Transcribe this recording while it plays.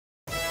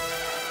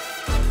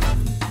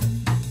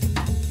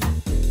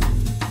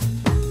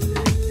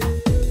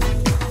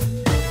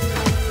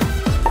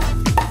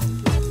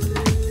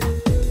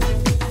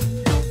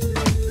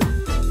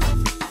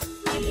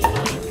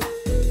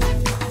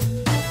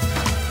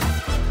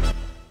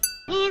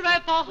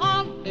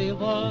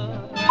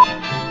Hollywood.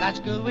 That's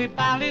gooey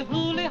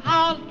ballyhooly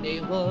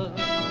Hollywood,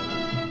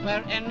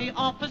 where any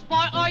office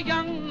boy or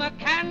young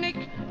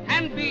mechanic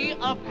can be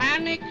a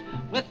panic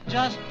with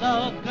just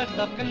a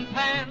good-looking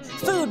pan.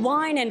 Food,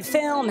 wine, and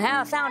film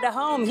have found a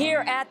home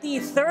here at the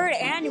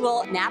 3rd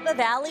annual Napa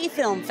Valley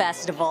Film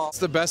Festival. It's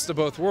the best of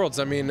both worlds.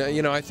 I mean,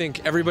 I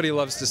think everybody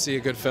loves to see a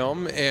good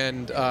film,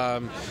 and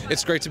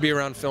it's great to be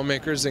around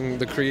filmmakers and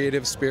the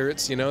creative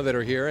spirits, that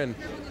are here. And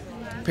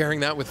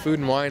pairing that with food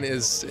and wine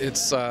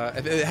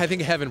I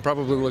think heaven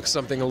probably looks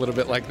something a little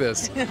bit like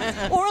this.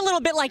 Or a little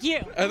bit like you.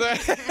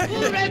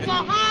 Hooray for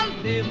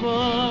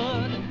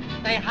Hollywood.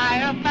 They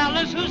hire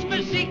fellas whose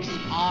physiques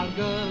are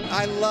good.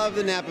 I love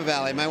the Napa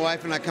Valley. My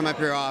wife and I come up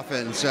here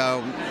often,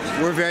 so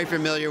we're very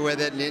familiar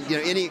with it. And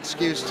any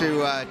excuse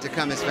to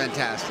come is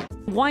fantastic.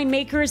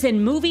 Winemakers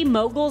and movie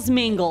moguls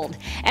mingled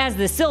as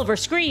the silver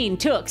screen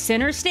took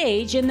center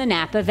stage in the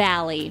Napa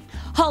Valley.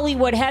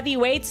 Hollywood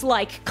heavyweights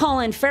like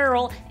Colin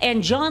Farrell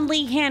and John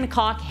Lee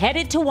Hancock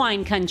headed to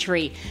wine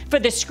country for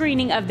the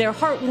screening of their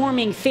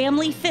heartwarming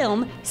family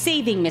film,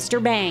 Saving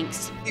Mr.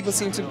 Banks. People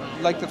seem to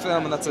like the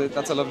film, and that's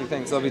a lovely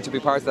thing. It's lovely to be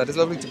part of that. It's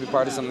lovely to be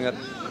part of something that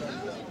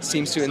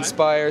seems to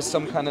inspire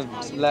some kind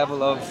of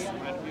level of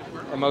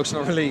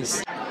emotional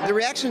release. The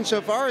reaction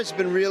so far has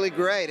been really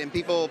great, and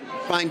people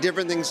find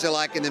different things to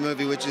like in the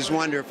movie, which is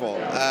wonderful.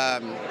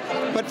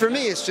 But for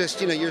me, it's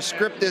just, your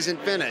script isn't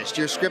finished.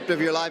 Your script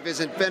of your life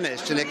isn't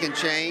finished, and it can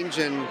change,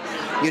 and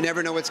you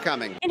never know what's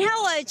coming. And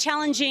how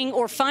challenging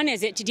or fun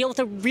is it to deal with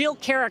a real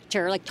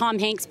character like Tom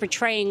Hanks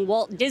portraying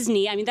Walt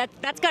Disney? I mean,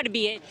 that's got to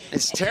be it.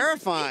 It's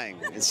terrifying.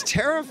 It's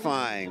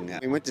terrifying.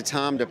 We went to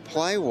Tom to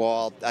play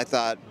Walt. I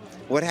thought,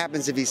 what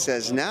happens if he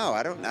says no?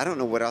 I don't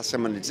know what else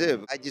I'm going to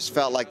do. I just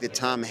felt like that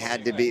Tom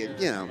had to be,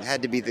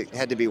 had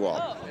to be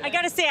Walt. I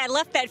got to say, I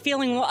left that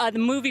feeling the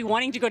movie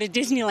wanting to go to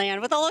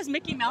Disneyland with all those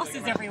Mickey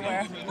Mouses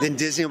everywhere. Then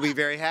Disney will be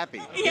very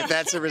happy if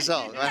that's the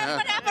result. That's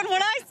what happened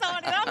when I saw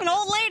it, and I'm an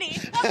old lady.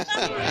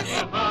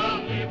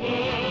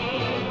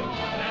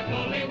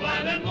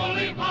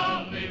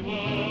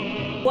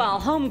 While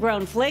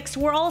homegrown flicks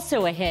were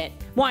also a hit.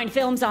 Wine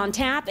films on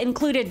tap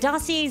included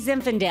Dossier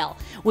Zinfandel,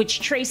 which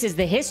traces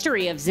the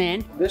history of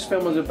Zin. This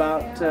film was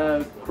about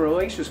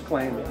Croatia's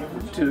claim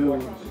to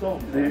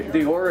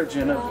the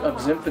origin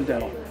of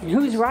Zinfandel.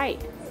 Who's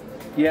right?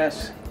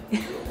 Yes.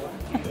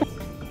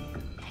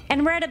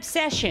 And Red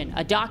Obsession,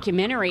 a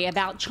documentary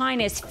about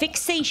China's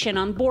fixation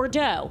on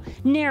Bordeaux,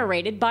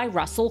 narrated by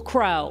Russell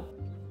Crowe.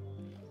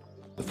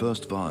 The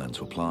first vines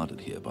were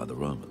planted here by the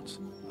Romans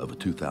over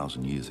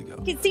 2,000 years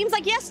ago. It seems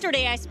like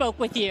yesterday I spoke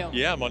with you.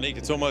 Yeah, Monique,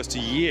 it's almost a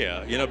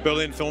year.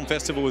 Berlin Film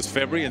Festival was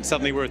February, and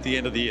suddenly we're at the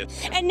end of the year.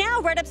 And now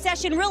Red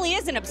Obsession really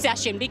is an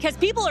obsession because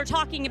people are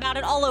talking about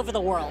it all over the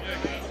world.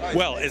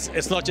 Well,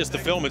 it's not just the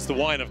film, it's the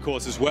wine, of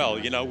course, as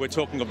well. We're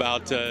talking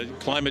about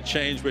climate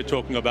change. We're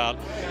talking about,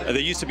 there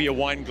used to be a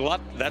wine glut.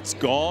 That's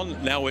gone.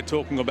 Now we're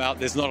talking about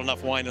there's not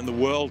enough wine in the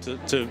world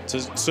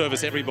to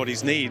service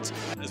everybody's needs.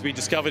 As we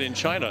discovered in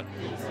China,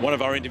 one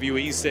of our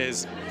interviewees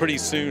says pretty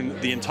soon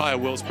the entire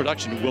world's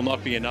production will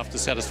not be enough to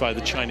satisfy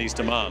the Chinese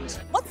demands.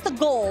 What's the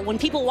goal when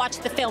people watch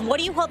the film? What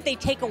do you hope they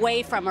take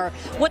away from her?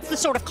 What's the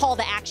sort of call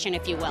to action,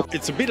 if you will?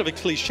 It's a bit of a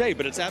cliche,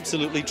 but it's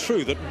absolutely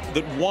true that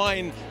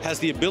wine has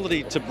the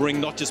ability to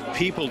bring not just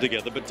people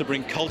together, but to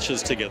bring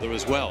cultures together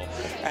as well.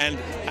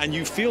 And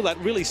you feel that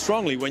really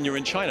strongly when you're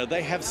in China.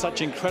 They have such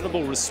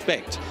incredible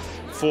respect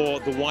for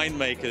the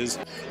winemakers.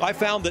 I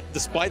found that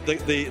despite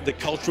the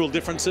cultural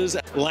differences,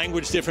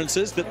 language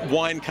differences, that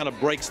wine kind of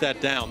breaks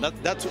that down.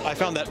 I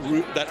found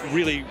that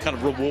really kind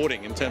of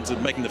rewarding in terms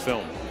of making the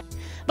film.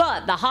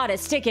 But the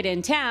hottest ticket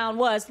in town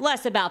was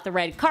less about the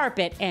red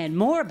carpet and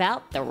more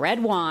about the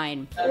red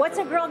wine. What's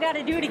a girl got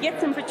to do to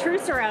get some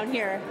Petrus around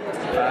here?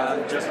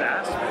 Just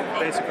ask.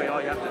 Basically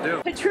all you have to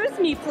do. Petrus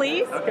me,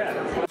 please. Okay.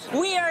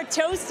 We are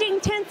toasting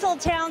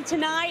Tinseltown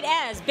tonight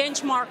as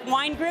Benchmark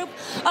Wine Group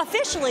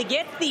officially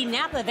gets the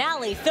Napa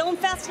Valley Film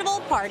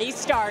Festival party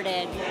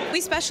started. We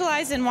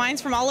specialize in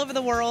wines from all over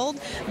the world,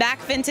 back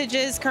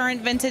vintages,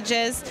 current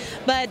vintages.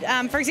 But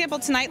for example,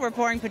 tonight we're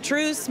pouring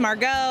Petrus,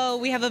 Margaux.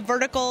 We have a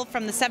vertical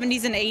from the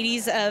 70s and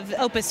 80s of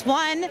Opus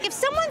 1. If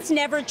someone's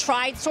never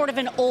tried sort of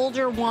an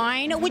older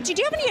wine, do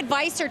you have any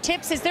advice or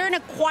tips? Is there an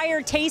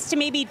acquired taste to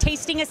maybe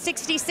tasting a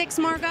 66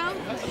 Margaux?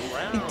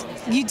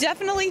 You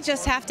definitely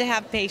just have to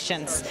have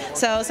patience.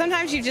 So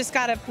sometimes you just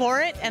got to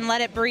pour it and let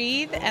it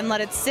breathe and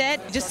let it sit.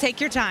 Just take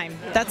your time.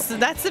 That's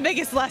the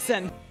biggest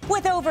lesson.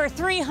 With over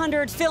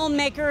 300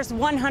 filmmakers,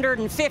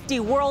 150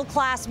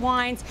 world-class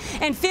wines,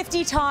 and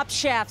 50 top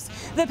chefs,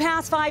 the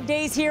past 5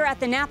 days here at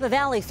the Napa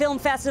Valley Film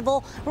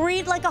Festival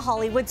read like a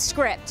Hollywood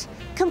script,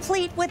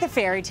 complete with a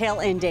fairy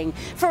tale ending.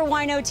 For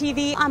Wino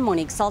TV, I'm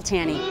Monique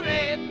Saltani.